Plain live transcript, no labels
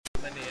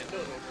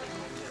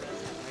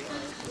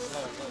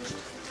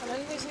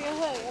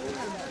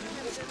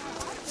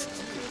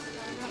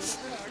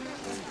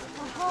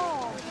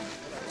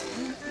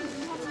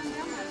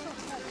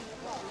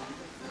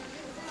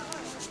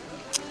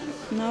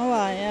Now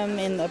I am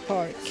in the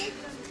park.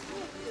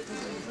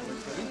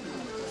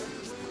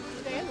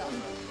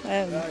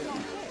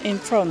 In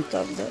front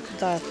of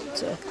that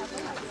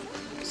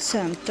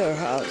center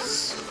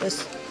house,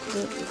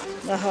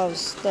 the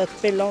house that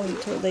belonged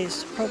to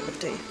this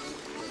property.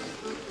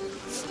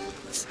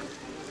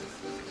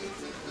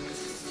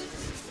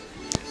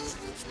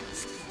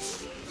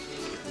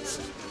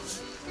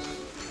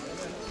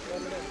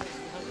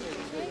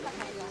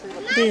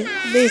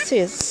 This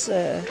is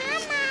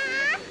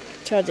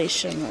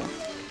traditional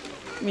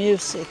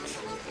music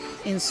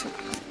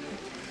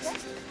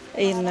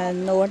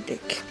in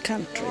Nordic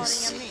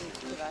countries,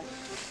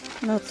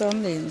 not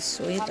only in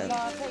Sweden.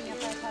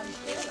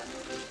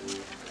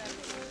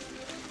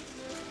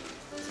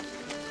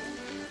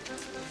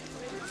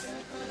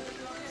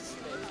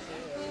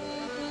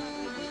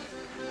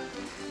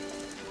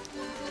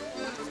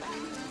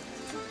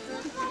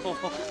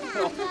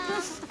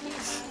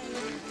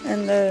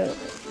 And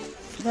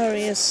there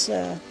is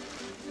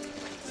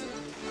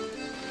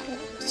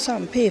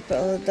some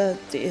people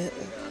that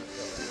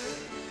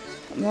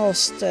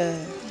most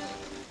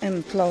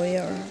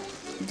employer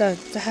that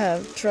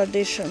have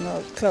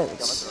traditional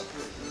clothes,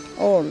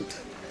 old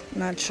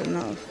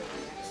national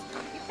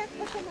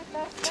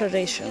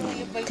traditional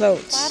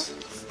clothes.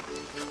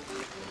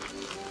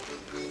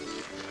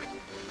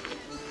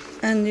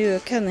 And you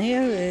can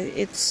hear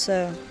it's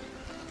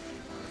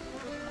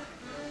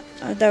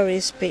there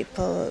is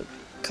people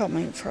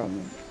coming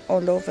from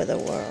all over the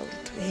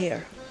world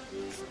here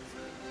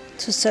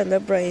to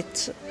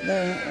celebrate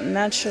the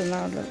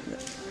National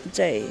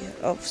Day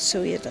of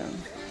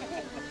Sweden.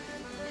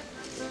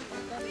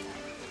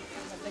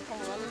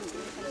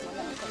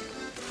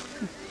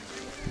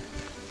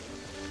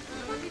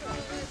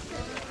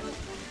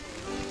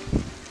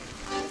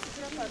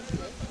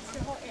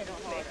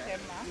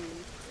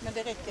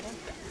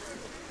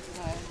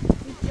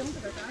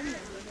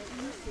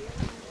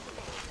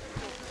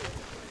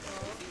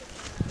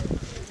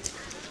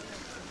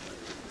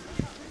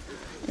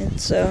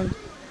 It's a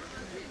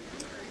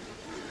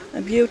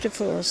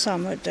beautiful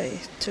summer day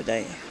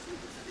today.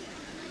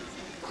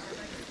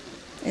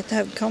 It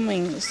have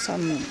coming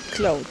some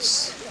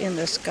clouds in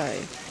the sky.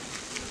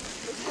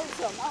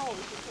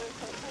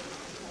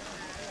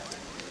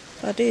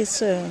 But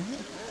it's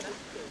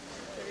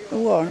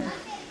warm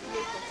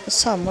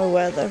summer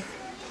weather.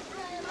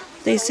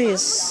 This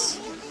is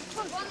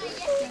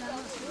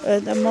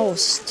the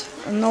most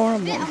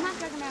normal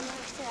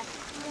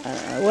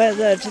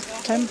weather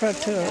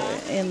temperature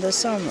in the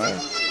summer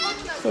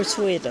for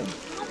Sweden.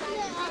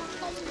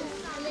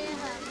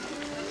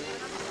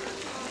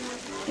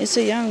 It's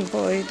a young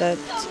boy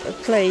that's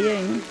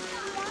playing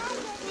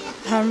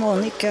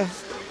harmonica,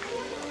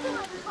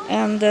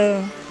 and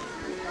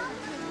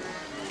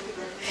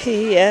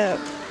he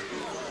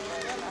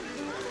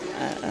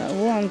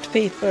wants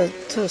people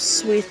to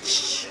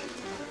switch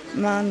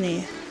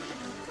money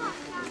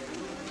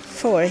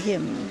for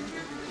him,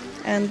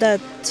 and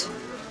that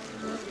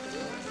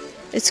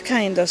it's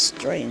kind of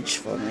strange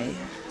for me.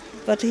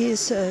 But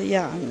he's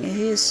young,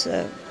 he's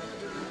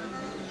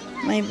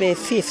maybe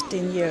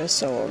 15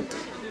 years old,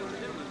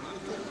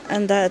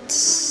 and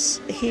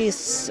that's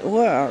his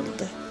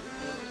world,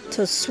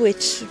 to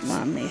switch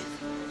money.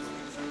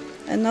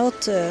 And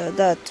not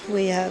that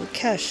we have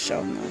cash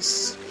on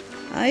us.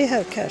 I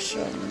have cash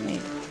on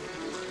me.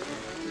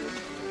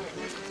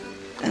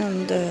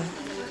 And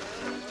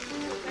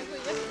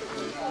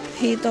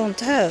he don't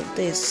have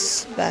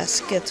this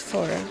basket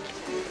for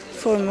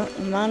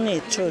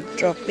money to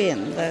drop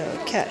in, the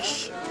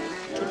cash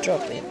to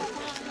drop in.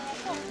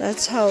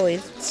 That's how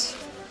it's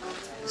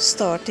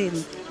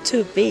starting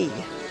to be.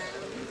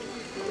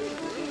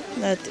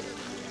 That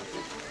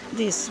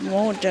this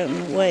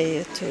modern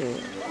way to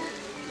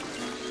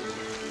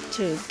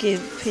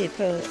give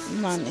people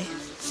money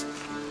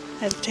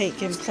have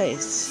taken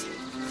place.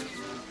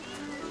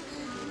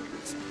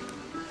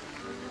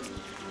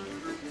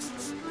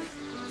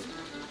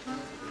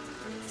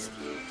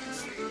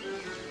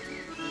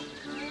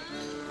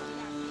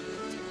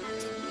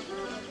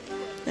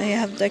 They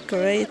have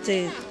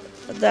decorated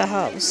the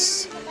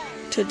house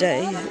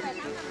today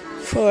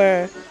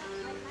for,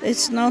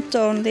 it's not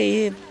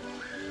only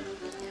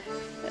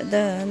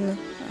the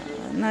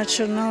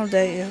National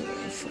Day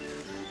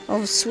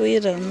of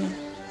Sweden,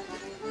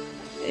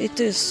 it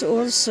is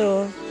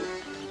also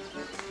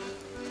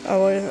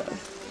our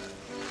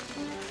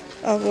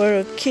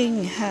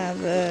king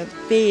have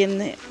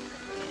been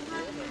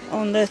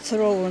on the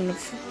throne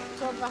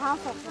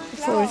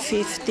for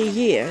 50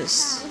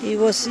 years. He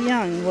was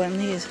young when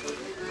he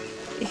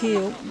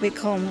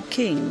became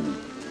king,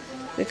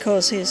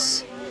 because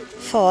his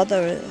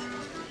father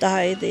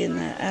died in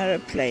an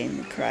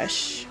airplane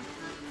crash.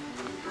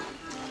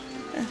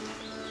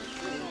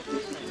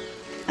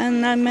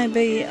 And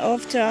maybe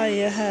after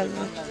I have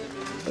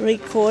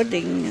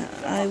recording,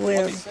 I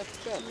will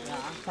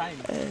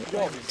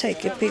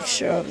take a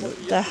picture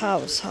of the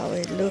house, how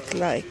it looked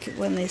like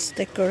when it's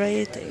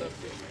decorated.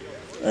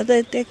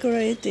 They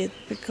decorate it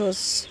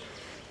because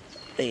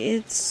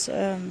it's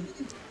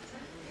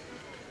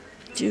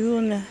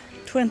June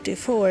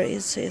 24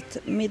 is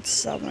it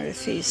Midsummer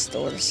Feast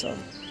also.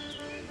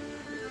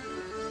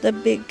 The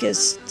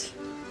biggest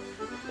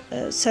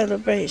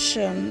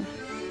celebration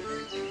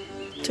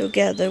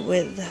together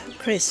with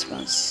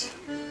Christmas.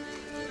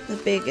 The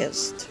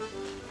biggest.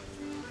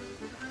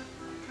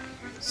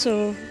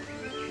 So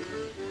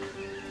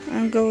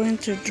I'm going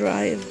to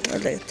drive a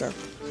little.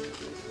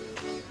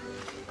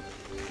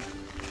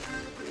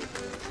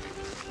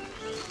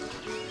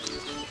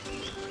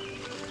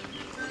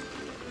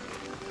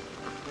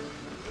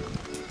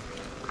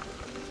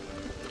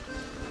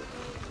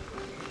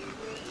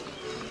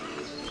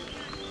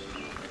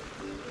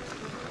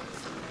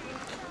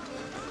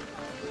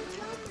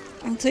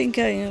 I think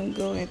I am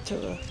going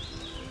to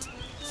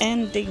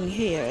ending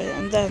here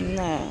and then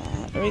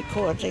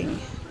recording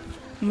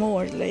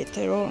more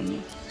later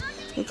on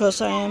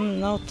because I am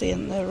not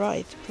in the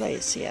right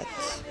place yet.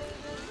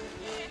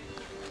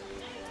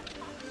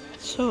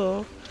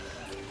 So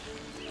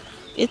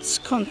it's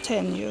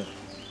continue.